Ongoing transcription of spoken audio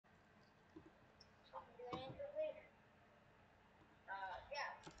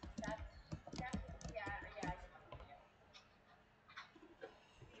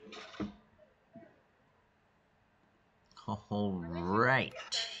All right,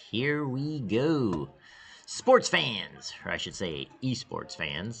 here we go. Sports fans, or I should say esports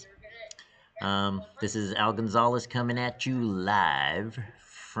fans. This is Al Gonzalez coming at you live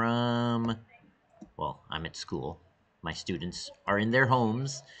from, well, I'm at school. My students are in their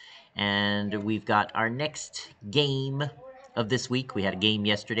homes, and we've got our next game of this week. We had a game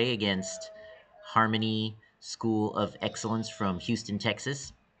yesterday against Harmony School of Excellence from Houston,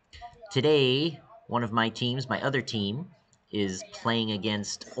 Texas. Today, one of my teams, my other team, is playing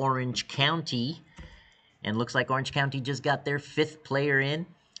against Orange County, and looks like Orange County just got their 5th player in.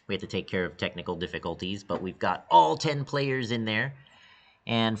 We had to take care of technical difficulties, but we've got all 10 players in there.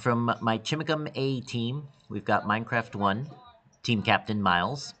 And from my Chimacum A team, we've got Minecraft 1, team captain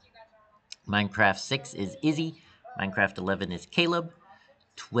Miles. Minecraft 6 is Izzy. Minecraft 11 is Caleb.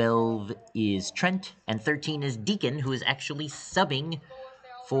 12 is Trent. And 13 is Deacon, who is actually subbing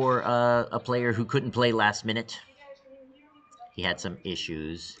for a player who couldn't play last minute. He had some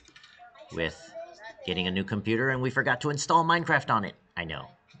issues with getting a new computer, and we forgot to install Minecraft on it. I know,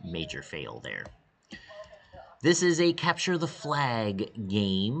 major fail there. This is a capture the flag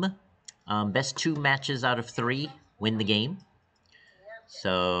game. Best 2 matches out of 3 win the game.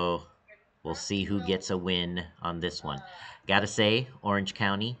 So we'll see who gets a win on this one. Gotta say, Orange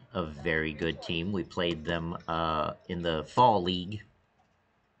County, a very good team. We played them in the fall league,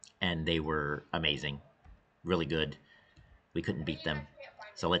 and they were amazing. Really good. We couldn't beat them.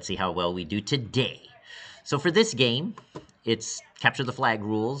 So let's see how well we do today. So for this game, it's capture the flag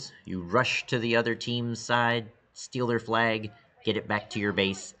rules. You rush to the other team's side, steal their flag, get it back to your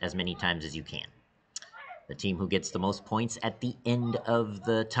base as many times as you can. The team who gets the most points at the end of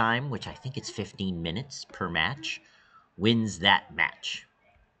the time, which I think it's 15 minutes per match, wins that match.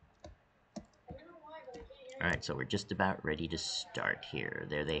 All right, so we're just about ready to start here.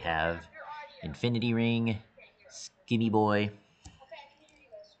 There they have Infinity Ring, Skinny Boy.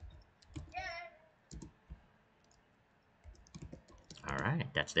 All right,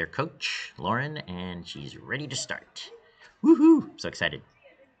 that's their coach, Lauren, and she's ready to start. Woohoo! So excited.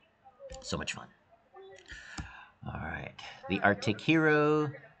 So much fun. All right, the Arctic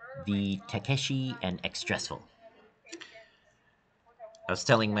Hero, the Takeshi, and X-Stressful. I was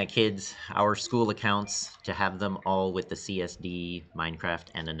telling my kids our school accounts, to have them all with the CSD, Minecraft,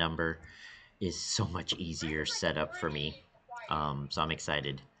 and a number is so much easier setup for me. So I'm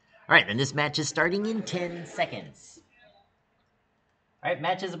excited. All right, then this match is starting in 10 seconds. All right,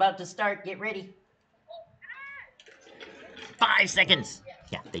 match is about to start. Get ready. 5 seconds.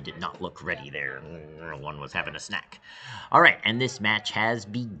 Yeah, they did not look ready there. One was having a snack. All right, and this match has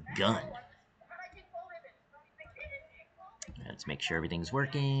begun. Let's make sure everything's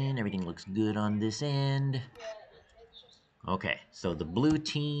working. Everything looks good on this end. Okay, so the blue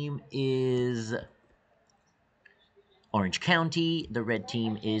team is Orange County. The red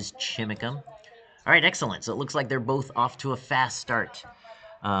team is Chimacum. All right, excellent. So it looks like they're both off to a fast start.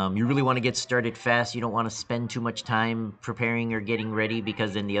 You really want to get started fast. You don't want to spend too much time preparing or getting ready,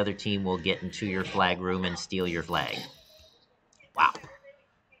 because then the other team will get into your flag room and steal your flag. Wow.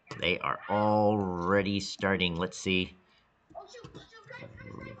 They are already starting. Let's see.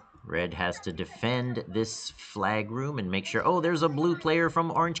 Red has to defend this flag room and make sure. Oh, there's a blue player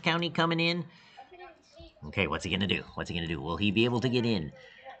from Orange County coming in. Okay, what's he going to do? What's he going to do? Will he be able to get in?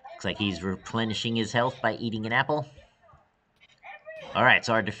 Looks like he's replenishing his health by eating an apple. All right,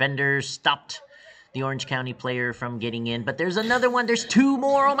 so our defenders stopped the Orange County player from getting in, but there's another one. There's 2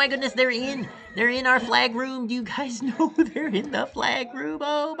 more. Oh my goodness, they're in. They're in our flag room. Do you guys know they're in the flag room?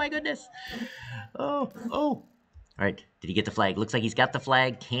 Oh my goodness. Oh. All right, did he get the flag? Looks like he's got the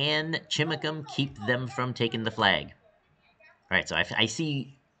flag. Can Chimacum keep them from taking the flag? All right, so I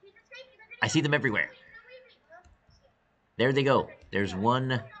see them everywhere. There they go. There's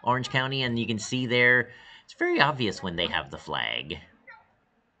one Orange County, and you can see there, it's very obvious when they have the flag,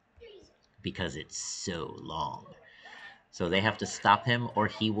 because it's so long. So they have to stop him, or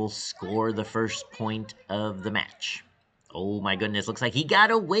he will score the first point of the match. Oh my goodness, looks like he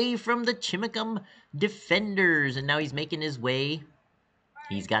got away from the Chimacum defenders, and now he's making his way.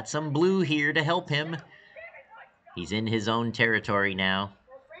 He's got some blue here to help him. He's in his own territory now.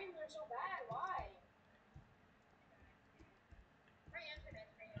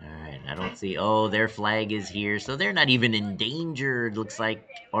 Alright, I don't see... Oh, their flag is here, so they're not even endangered. Looks like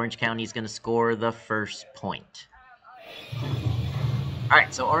Orange County's going to score the first point.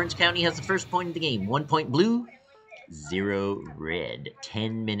 Alright, so Orange County has the first point of the game. 1 point blue, 0 red.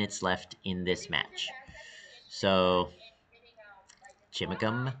 10 minutes left in this match. So,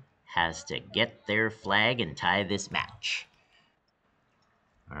 Chimacum has to get their flag and tie this match.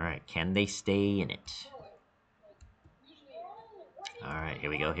 Alright, can they stay in it? right, here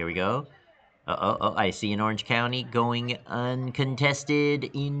we go, here we go. I see an Orange County going uncontested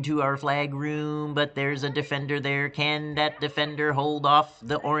into our flag room, but there's a defender there. Can that defender hold off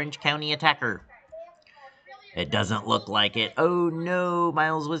the Orange County attacker? It doesn't look like it. Oh no,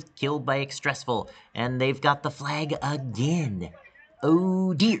 Miles was killed by Extressful, and they've got the flag again.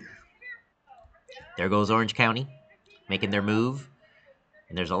 Oh dear. There goes Orange County, making their move.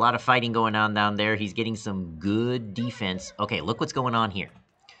 And there's a lot of fighting going on down there. He's getting some good defense. Okay, look what's going on here.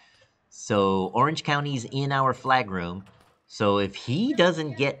 So Orange County's in our flag room. So if he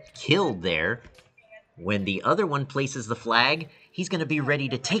doesn't get killed there, when the other one places the flag, he's going to be ready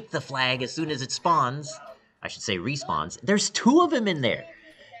to take the flag as soon as it spawns. I should say respawns. There's two of them in there.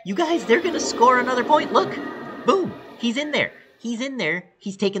 You guys, they're going to score another point. Look. Boom. He's in there. He's in there.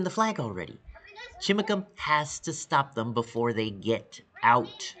 He's taken the flag already. Chimacum has to stop them before they get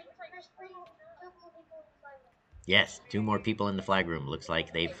out. Yes, two more people in the flag room. Looks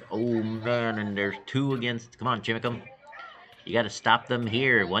like they've... Oh, man, and there's two against... Come on, Chimacum. You got to stop them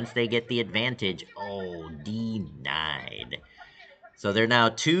here once they get the advantage. Oh, denied. So they're now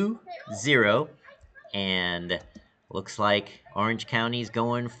 2-0. And looks like Orange County's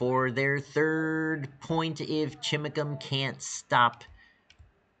going for their third point if Chimacum can't stop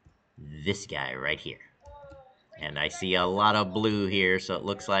this guy right here. And I see a lot of blue here, so it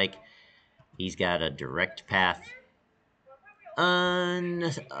looks like he's got a direct path.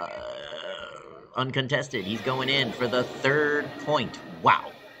 Uncontested. He's going in for the third point.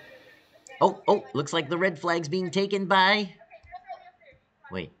 Wow. Oh, looks like the red flag's being taken by...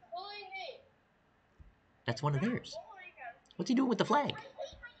 Wait. That's one of theirs. What's he doing with the flag?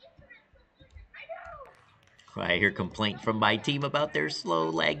 I hear complaint from my team about their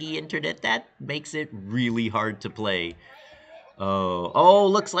slow, laggy internet. That makes it really hard to play. Oh,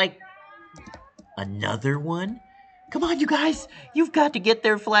 looks like another one. Come on, you guys. You've got to get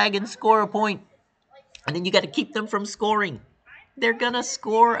their flag and score a point. And then you got to keep them from scoring. They're going to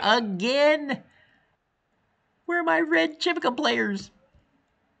score again. Where are my red Chimacum players?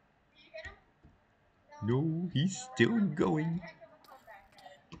 No, he's still going.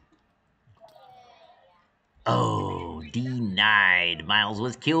 Oh, denied. Miles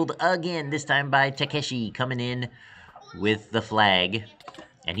was killed again, this time by Takeshi coming in with the flag.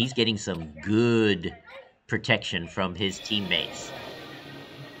 And he's getting some good protection from his teammates.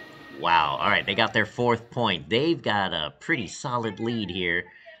 Wow. All right, they got their fourth point. They've got a pretty solid lead here.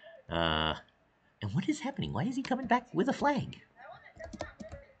 And what is happening? Why is he coming back with a flag?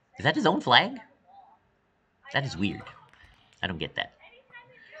 Is that his own flag? That is weird. I don't get that.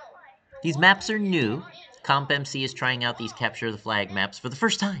 These maps are new. CompMC is trying out these capture the flag maps for the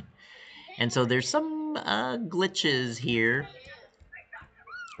first time. And so there's some glitches here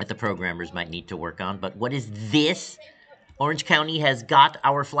that the programmers might need to work on. But what is this? Orange County has got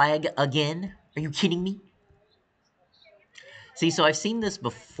our flag again? Are you kidding me? See, so I've seen this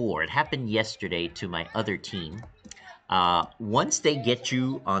before. It happened yesterday to my other team. Once they get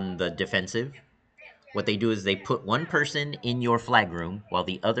you on the defensive, what they do is they put one person in your flag room while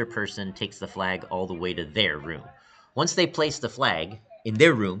the other person takes the flag all the way to their room. Once they place the flag in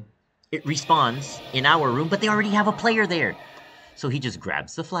their room, it respawns in our room, but they already have a player there. So he just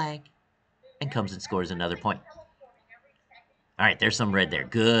grabs the flag and comes and scores another point. All right, there's some red there.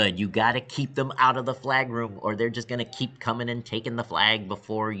 Good. You got to keep them out of the flag room, or they're just going to keep coming and taking the flag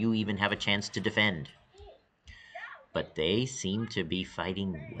before you even have a chance to defend. But they seem to be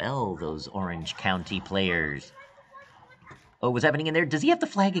fighting well, those Orange County players. Oh, what's happening in there? Does he have the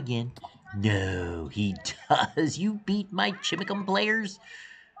flag again? No, he does. You beat my Chimacum players?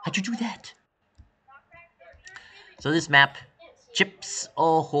 How'd you do that? So this map, Chips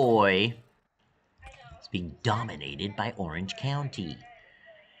Ahoy, is being dominated by Orange County.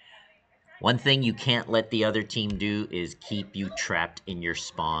 One thing you can't let the other team do is keep you trapped in your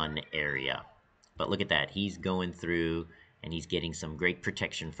spawn area. But look at that. He's going through, and he's getting some great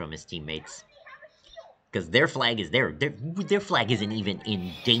protection from his teammates. Because their flag is there. Their flag isn't even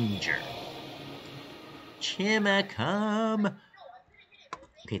in danger. Chimacum.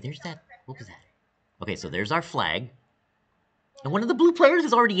 Okay, there's that. What was that? Okay, so there's our flag. And one of the blue players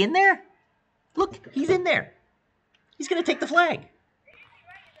is already in there? Look, he's in there. He's going to take the flag.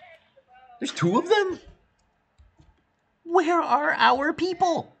 There's two of them? Where are our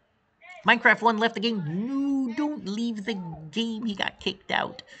people? Minecraft 1 left the game. No, don't leave the game. He got kicked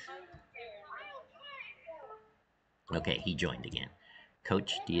out. Okay, he joined again.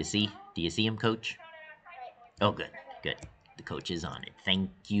 Coach, do you see? Do you see him, Coach? Oh, good, good. The coach is on it. Thank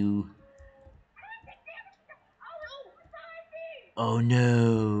you. Oh,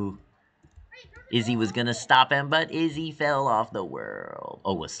 no. Izzy was gonna stop him, but Izzy fell off the world.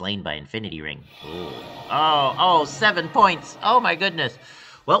 Oh, was slain by Infinity Ring. Oh, 7 points. Oh my goodness.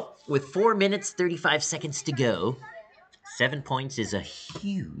 Well, with 4 minutes, 35 seconds to go, 7 points is a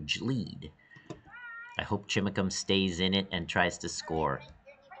huge lead. I hope Chimacum stays in it and tries to score.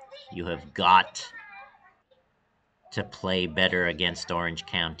 You have got to play better against Orange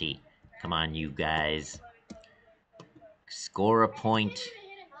County. Come on, you guys. Score a point.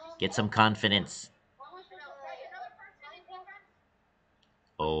 Get some confidence.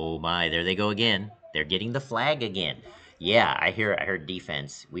 Oh my, there they go again. They're getting the flag again. Yeah, I heard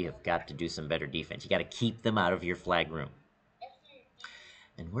defense. We have got to do some better defense. You got to keep them out of your flag room.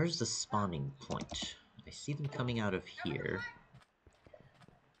 And where's the spawning point? I see them coming out of here.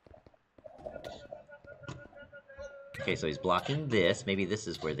 Okay, so he's blocking this. Maybe this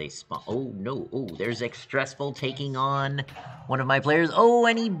is where they spawn. Oh, no. Oh, there's Stressful taking on one of my players. Oh,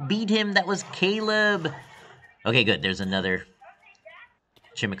 and he beat him. That was Caleb. Okay, good. There's another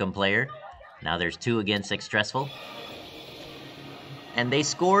Chimacum player. Now there's 2 against Stressful. And they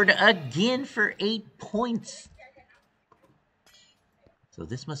scored again for 8 points. So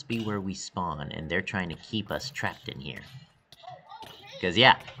this must be where we spawn, and they're trying to keep us trapped in here. Because,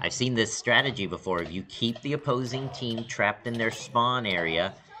 yeah, I've seen this strategy before. If you keep the opposing team trapped in their spawn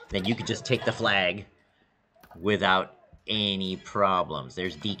area, then you can just take the flag without any problems.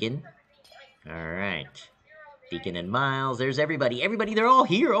 There's Deacon. All right. Deacon and Miles. There's everybody. Everybody, they're all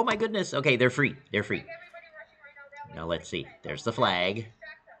here. Oh, my goodness. Okay, they're free. They're free. Now, let's see. There's the flag.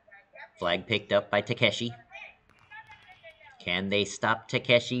 Flag picked up by Takeshi. Can they stop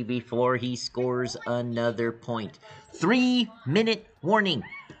Takeshi before he scores another point? 3-minute warning.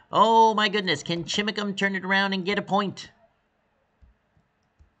 Oh my goodness. Can Chimacum turn it around and get a point?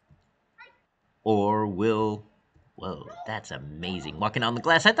 Or will... Whoa, that's amazing. Walking on the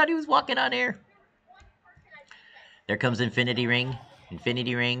glass. I thought he was walking on air. There comes Infinity Ring.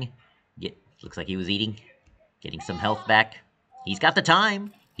 Infinity Ring. Looks like he was eating. Getting some health back. He's got the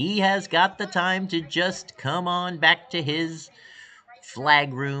time. He has got the time to just come on back to his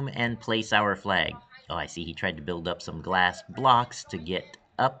flag room and place our flag. Oh, I see he tried to build up some glass blocks to get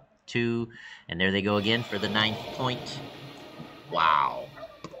up to, and there they go again for the 9th point. Wow.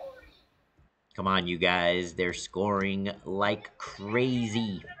 Come on, you guys. They're scoring like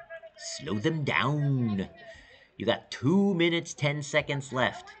crazy. Slow them down. You got 2 minutes, 10 seconds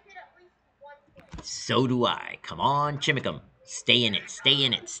left. So do I. Come on, Chimacum. Stay in it, stay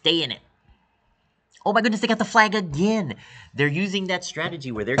in it, stay in it. Oh my goodness, they got the flag again. They're using that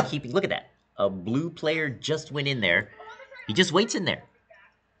strategy where they're keeping... Look at that. A blue player just went in there. He just waits in there.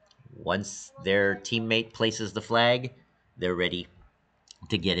 Once their teammate places the flag, they're ready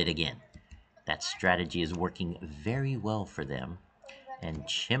to get it again. That strategy is working very well for them. And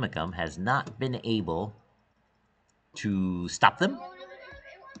Chimacum has not been able to stop them,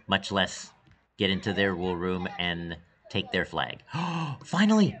 much less get into their wool room and take their flag.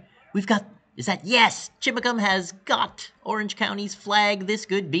 Finally, we've got... Is that... Yes! Chimacum has got Orange County's flag. This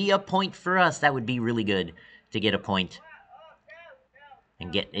could be a point for us. That would be really good to get a point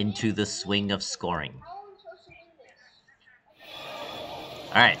and get into the swing of scoring.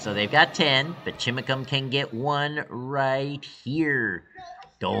 Alright, so they've got 10, but Chimacum can get 1 right here.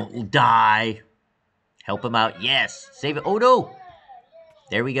 Don't die. Help him out. Yes! Save it. Oh, no!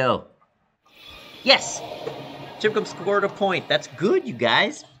 There we go. Yes! Chimacum scored a point. That's good, you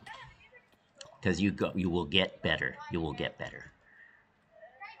guys. Because you will get better. You will get better.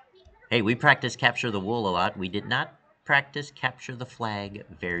 Hey, we practiced capture the wool a lot. We did not practice capture the flag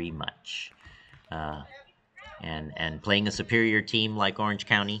very much. And playing a superior team like Orange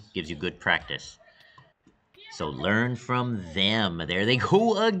County gives you good practice. So learn from them. There they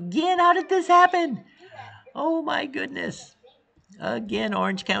go again. How did this happen? Oh my goodness. Again,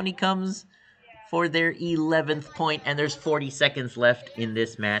 Orange County comes for their 11th point, and there's 40 seconds left in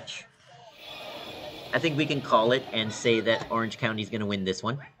this match. I think we can call it and say that Orange County is going to win this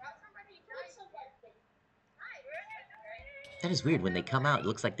one. That is weird. When they come out, it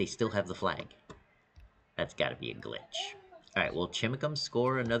looks like they still have the flag. That's got to be a glitch. All right, will Chimacum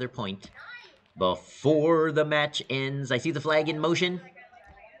score another point before the match ends? I see the flag in motion.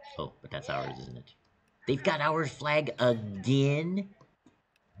 Oh, but that's ours, isn't it? They've got our flag again?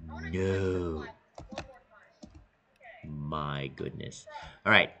 No. My goodness.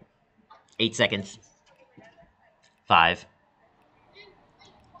 All right. 8 seconds. 5.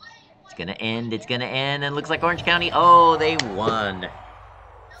 It's going to end. It's going to end. And it looks like Orange County. Oh, they won.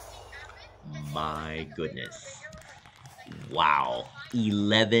 My goodness. Wow.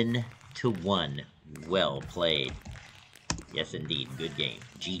 11-1. Well played. Yes, indeed. Good game.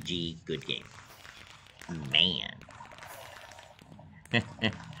 GG. Good game. Man.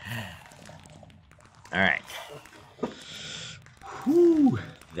 All right. Whew,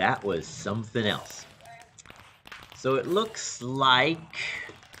 that was something else. So it looks like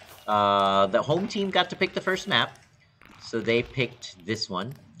the home team got to pick the first map. So they picked this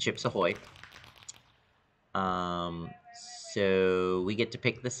one, Chips Ahoy. So we get to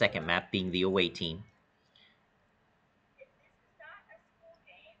pick the second map, being the away team.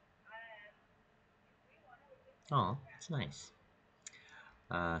 Oh, that's nice.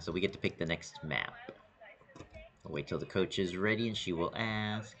 So we get to pick the next map. I'll wait till the coach is ready and she will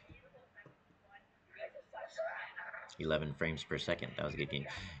ask. 11 frames per second. That was a good game.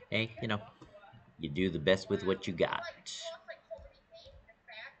 Hey, you know, you do the best with what you got.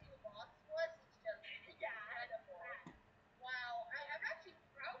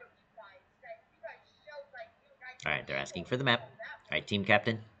 All right, they're asking for the map. All right, team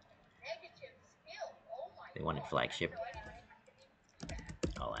captain. They wanted flagship.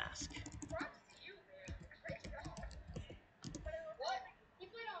 I'll ask.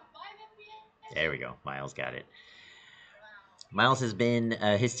 There we go. Miles got it. Miles has been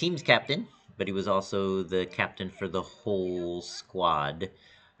his team's captain, but he was also the captain for the whole squad.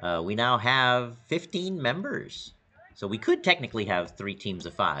 We now have 15 members. So we could technically have 3 teams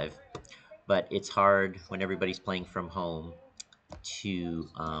of 5, but it's hard when everybody's playing from home to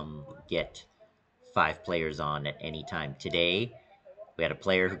get 5 players on at any time. Today, we had a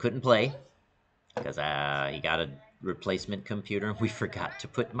player who couldn't play because he got a replacement computer and we forgot to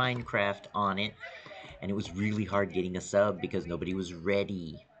put Minecraft on it. And it was really hard getting a sub because nobody was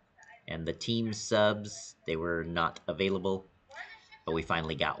ready. And the team subs, they were not available. But we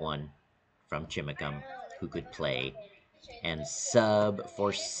finally got one from Chimacum who could play. And sub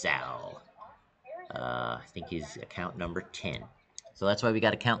for Sal. I think his account number 10. So that's why we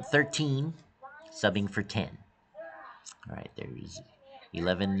got account 13, subbing for 10. All right, there's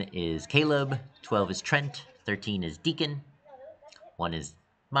 11 is Caleb, 12 is Trent, 13 is Deacon, 1 is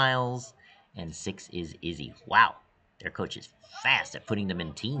Miles, and 6 is Izzy. Wow, their coach is fast at putting them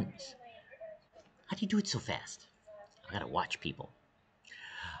in teams. How do you do it so fast? I gotta watch people.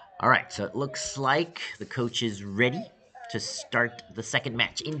 All right, so it looks like the coach is ready to start the second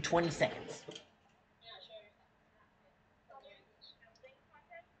match in 20 seconds.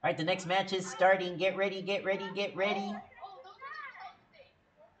 All right, the next match is starting. Get ready, get ready, get ready.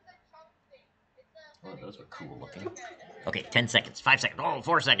 Oh, those were cool looking. Okay, 10 seconds, 5 seconds, oh,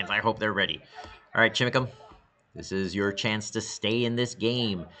 4 seconds. I hope they're ready. All right, Chimacum, this is your chance to stay in this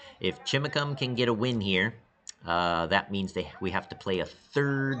game. If Chimacum can get a win here, that means we have to play a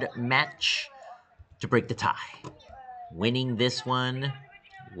third match to break the tie. Winning this one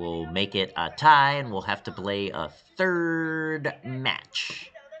will make it a tie, and we'll have to play a third match.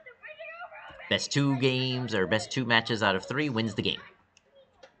 Best 2 games, or best 2 matches out of 3 wins the game.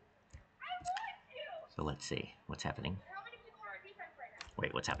 So let's see what's happening.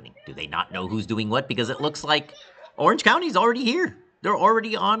 Wait, what's happening? Do they not know who's doing what? Because it looks like Orange County's already here. They're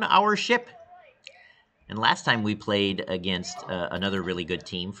already on our ship. And last time we played against another really good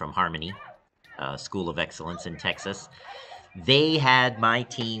team from Harmony, School of Excellence in Texas. They had my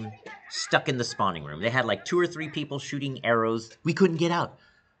team stuck in the spawning room. They had like 2 or 3 people shooting arrows. We couldn't get out.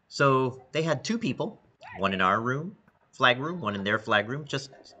 So they had 2 people, one in our room, flag room, one in their flag room, just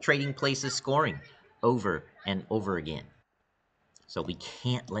trading places, scoring over and over again. So we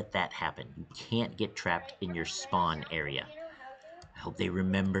can't let that happen. You can't get trapped in your spawn area. I hope they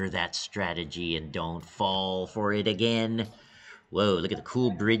remember that strategy and don't fall for it again. Whoa, look at the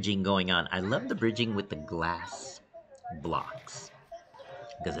cool bridging going on. I love the bridging with the glass blocks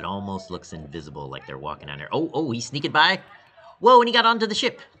because it almost looks invisible, like they're walking on there. Oh, he's sneaking by. Whoa, and he got onto the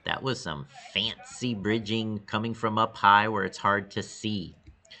ship. That was some fancy bridging coming from up high where it's hard to see.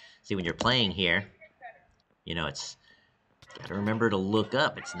 See, when you're playing here, you know, it's gotta remember to look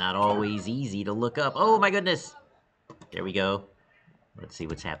up. It's not always easy to look up. Oh my goodness. There we go. Let's see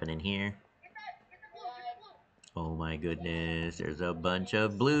what's happening here. Oh my goodness. There's a bunch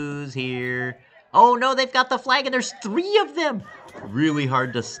of blues here. Oh no, they've got the flag and there's 3 of them. Really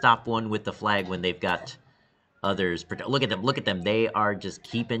hard to stop one with the flag when they've got others. Look at them, look at them. They are just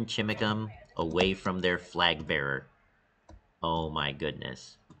keeping Chimacum away from their flag bearer. Oh my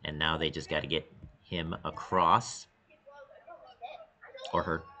goodness. And now they just got to get him across. Or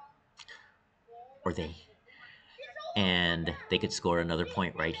her. Or they. And they could score another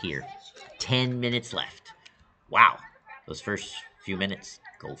point right here. 10 minutes left. Wow. Those first few minutes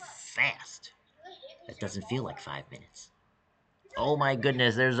go fast. That doesn't feel like 5 minutes. Oh my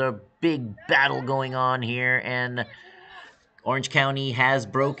goodness, there's a big battle going on here, and Orange County has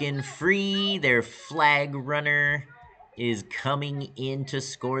broken free. Their flag runner is coming in to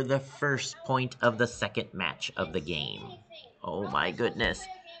score the first point of the second match of the game. Oh my goodness.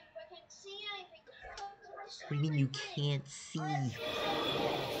 What do you mean you can't see?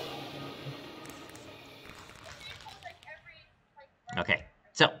 Okay,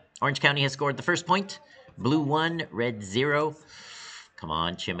 so Orange County has scored the first point. Blue 1, red 0. Come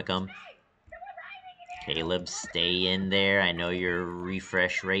on, Chimacum. Caleb, stay in there. I know your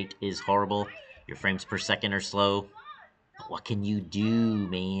refresh rate is horrible. Your frames per second are slow. But what can you do,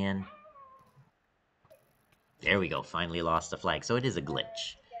 man? There we go. Finally lost the flag. So it is a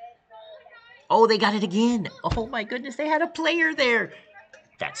glitch. Oh, they got it again. Oh my goodness, they had a player there.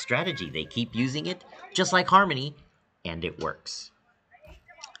 That strategy. They keep using it, just like Harmony, and it works.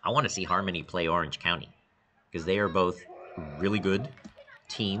 I want to see Harmony play Orange County, because they are both really good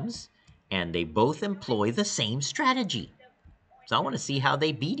teams, and they both employ the same strategy. So I want to see how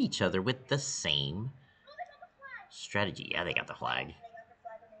they beat each other with the same strategy. Yeah, they got the flag.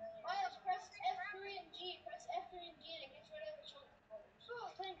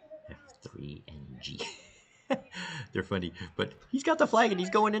 F3 and G. They're funny, but he's got the flag and he's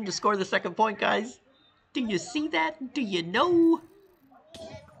going in to score the second point, guys. Do you see that? Do you know?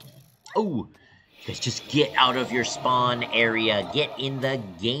 Oh, guys, just get out of your spawn area. Get in the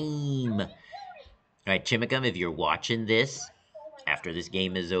game. All right, Chimacum, if you're watching this after this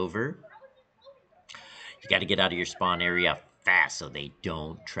game is over, you got to get out of your spawn area fast so they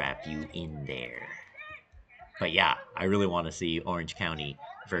don't trap you in there. But yeah, I really want to see Orange County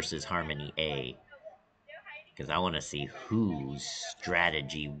versus Harmony A, because I want to see whose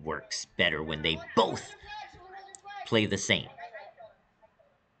strategy works better when they both play the same.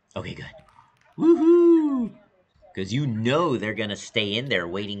 Okay, good. Woohoo! Because you know they're going to stay in there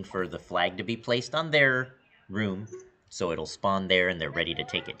waiting for the flag to be placed on their room, so it'll spawn there and they're ready to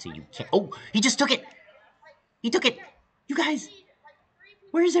take it. So you can't... Oh, he just took it! He took it! You guys!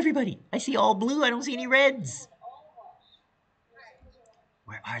 Where is everybody? I see all blue. I don't see any reds.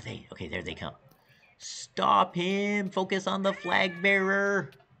 Where are they? Okay, there they come. Stop him! Focus on the flag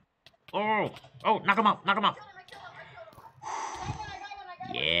bearer! Oh! Oh, knock him off! Knock him off!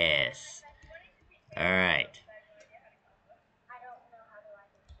 Yes. Alright.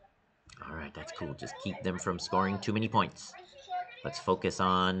 Alright, that's cool. Just keep them from scoring too many points. Let's focus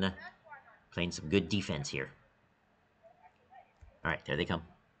on playing some good defense here. Alright, there they come.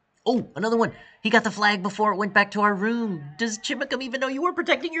 Oh, another one! He got the flag before it went back to our room. Does Chimacum even know you were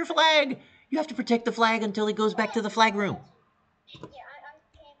protecting your flag? You have to protect the flag until he goes back to the flag room.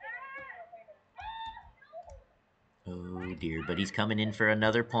 Oh dear, but he's coming in for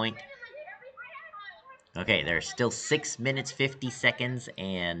another point. Okay, there's still 6 minutes, 50 seconds,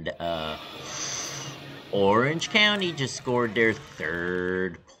 and Orange County just scored their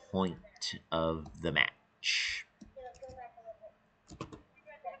third point of the match.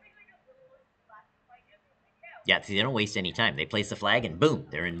 Yeah, see, they don't waste any time. They place the flag and boom,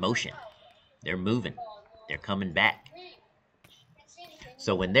 they're in motion. They're moving. They're coming back.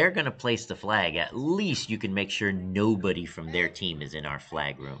 So when they're going to place the flag, at least you can make sure nobody from their team is in our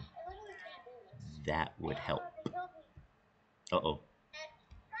flag room. That would help. Uh-oh.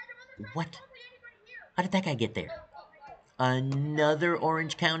 What? How did that guy get there? Another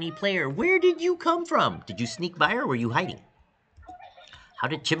Orange County player. Where did you come from? Did you sneak by or were you hiding? How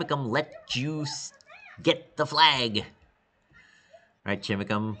did Chimacum let you get the flag? All right,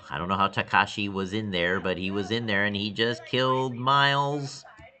 Chimacum. I don't know how Takashi was in there, but he was in there and he just killed Miles.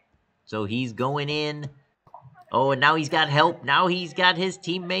 So he's going in. Oh, and now he's got help. Now he's got his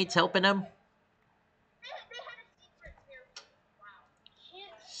teammates helping him.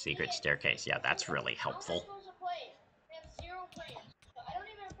 Secret staircase. Yeah, that's really helpful.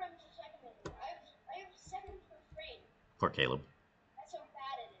 Poor Caleb.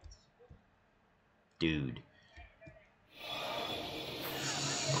 Dude.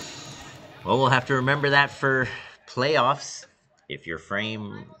 Well, we'll have to remember that for playoffs. If your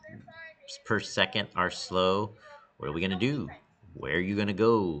frames per second are slow, what are we going to do? Where are you going to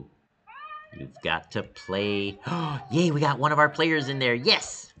go? You've got to play. Yay, we got one of our players in there.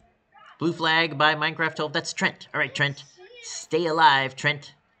 Yes! Blue flag by Minecraft 12. That's Trent. All right, Trent. Stay alive,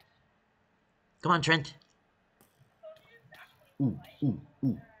 Trent. Come on, Trent. Ooh, ooh,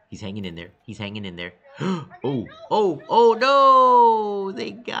 ooh. He's hanging in there. He's hanging in there. Oh, oh, oh, no!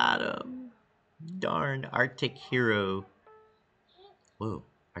 They got him. Darn, Arctic Hero. Whoa,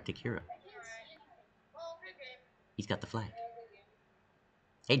 Arctic Hero. He's got the flag.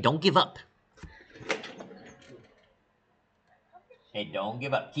 Hey, don't give up. Hey, don't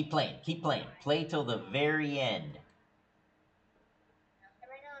give up. Keep playing. Keep playing. Play till the very end.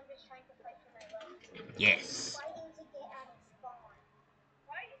 Yes.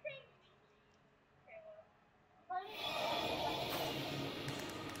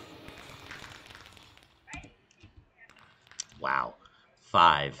 Wow.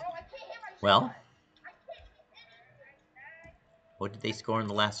 5. Well, what did they score in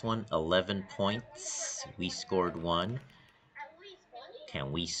the last one? 11 points. We scored 1.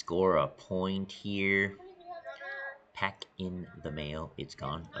 Can we score a point here? Pack in the mail. It's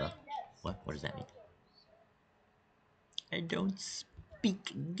gone. What? What does that mean? I don't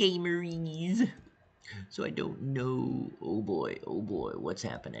speak gamerese, so I don't know. Oh boy, what's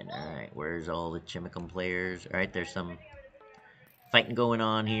happening? Alright, where's all the Chimacum players? Alright, there's some fighting going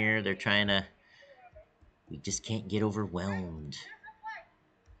on here. They're trying to... We just can't get overwhelmed.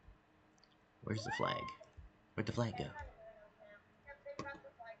 Where's the flag? Where'd the flag go?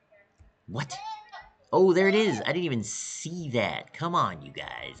 What? Oh, there it is. I didn't even see that. Come on, you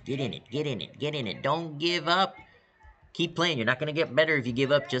guys. Get in it, get in it, get in it. Don't give up. Keep playing. You're not going to get better if you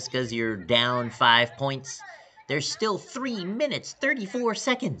give up just because you're down 5 points. There's still 3 minutes, 34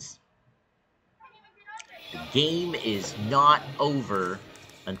 seconds. The game is not over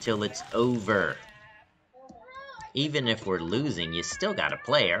until it's over. Even if we're losing, you still got to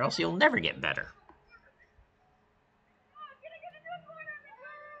play, or else you'll never get better.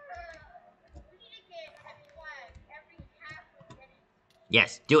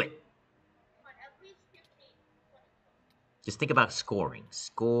 Yes, do it. Just think about scoring.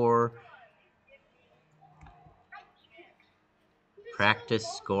 Score. Practice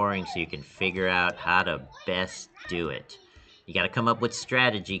scoring so you can figure out how to best do it. You got to come up with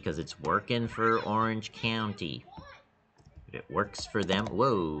strategy because it's working for Orange County. If it works for them,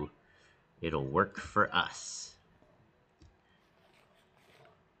 whoa, it'll work for us.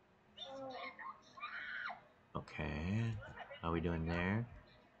 Okay, how are we doing there?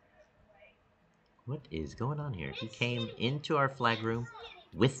 What is going on here? He came into our flag room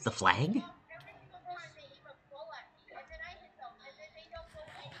with the flag?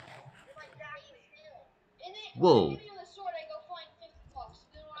 Whoa.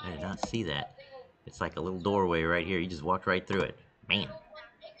 I did not see that. It's like a little doorway right here. You just walked right through it. Man.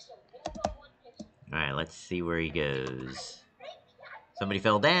 Alright, let's see where he goes. Somebody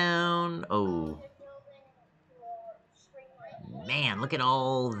fell down. Oh. Man, look at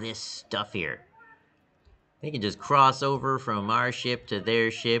all this stuff here. They can just cross over from our ship to their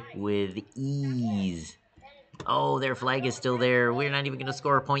ship with ease. Oh, their flag is still there. We're not even going to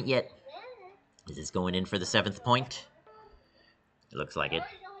score a point yet. Is this going in for the 7th point? It looks like it.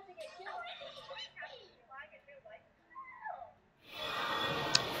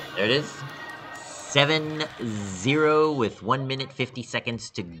 There it is. 7-0 with 1 minute 50 seconds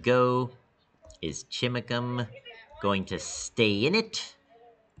to go. Is Chimacum going to stay in it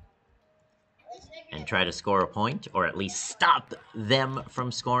and try to score a point, or at least stop them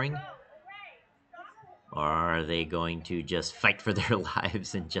from scoring? Or are they going to just fight for their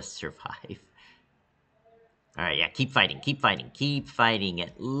lives and just survive? Alright, yeah, keep fighting, keep fighting, keep fighting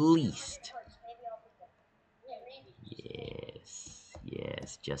at least.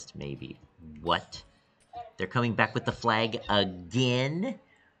 Yes, just maybe. What? They're coming back with the flag again?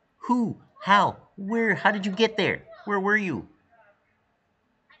 Who? How? Where? How did you get there? Where were you?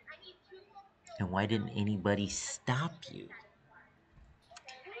 And why didn't anybody stop you?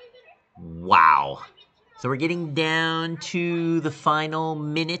 Wow. So we're getting down to the final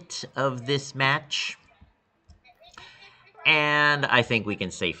minute of this match. And I think we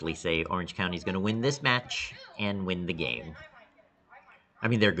can safely say Orange County is going to win this match and win the game. I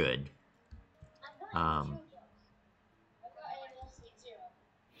mean, they're good. And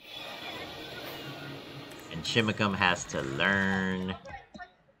Chimacum has to learn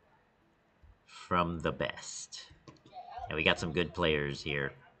from the best. And we got some good players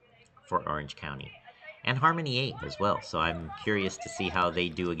here for Orange County. And Harmony 8 as well. So I'm curious to see how they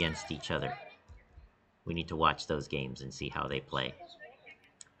do against each other. We need to watch those games and see how they play.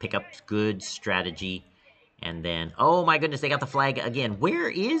 Pick up good strategy. And then, oh my goodness, they got the flag again. Where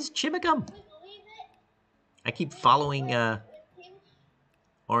is Chimacum? I keep following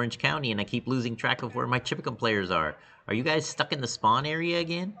Orange County, and I keep losing track of where my Chimacum players are. Are you guys stuck in the spawn area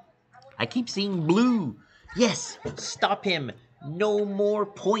again? I keep seeing blue. Yes, stop him. No more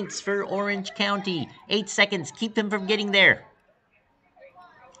points for Orange County. 8 seconds. Keep them from getting there.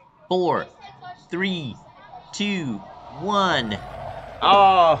 4, 3, 2, 1.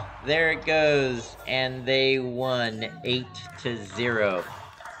 Oh, there it goes. And they won 8-0.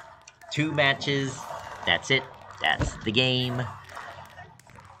 2 matches. That's it. That's the game.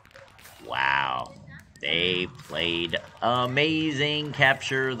 Wow. They played amazing.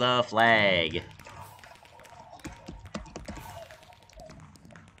 Capture the flag.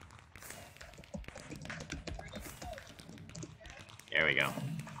 There we go.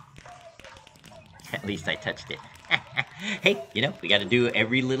 At least I touched it. Hey, you know, we got to do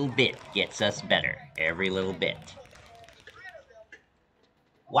every little bit gets us better. Every little bit.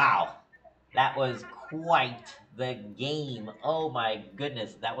 Wow, that was quite the game. Oh my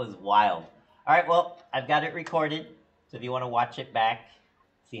goodness, that was wild. All right, well, I've got it recorded. So if you want to watch it back,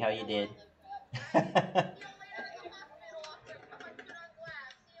 see how you did.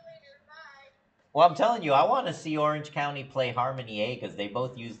 Well, I'm telling you, I want to see Orange County play Harmony A because they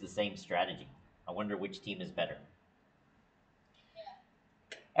both use the same strategy. I wonder which team is better.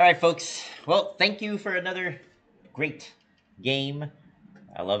 All right, folks. Well, thank you for another great game.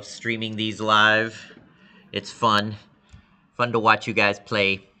 I love streaming these live. It's fun. Fun to watch you guys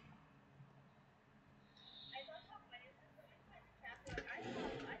play.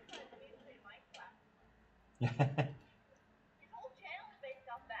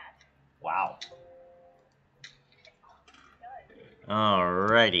 Wow.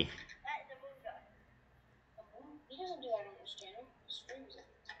 Alrighty.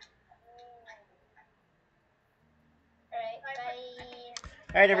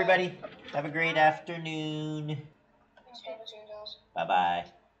 All right, everybody. Have a great afternoon. Bye bye.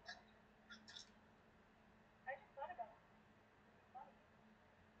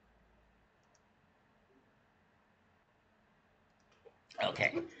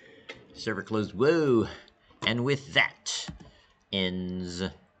 Okay. Server closed. Whoa. And with that ends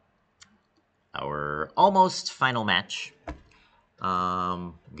our almost final match.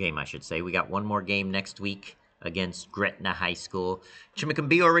 Game, I should say. We got one more game next week against Gretna High School. Chimacum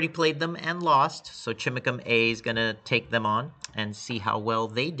B already played them and lost, so Chimacum A is going to take them on and see how well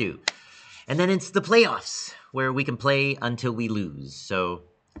they do. And then it's the playoffs, where we can play until we lose. So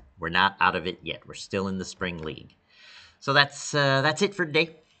we're not out of it yet. We're still in the spring league. So that's it for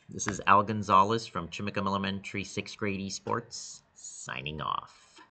today. This is Al Gonzalez from Chimacum Elementary 6th grade esports, signing off.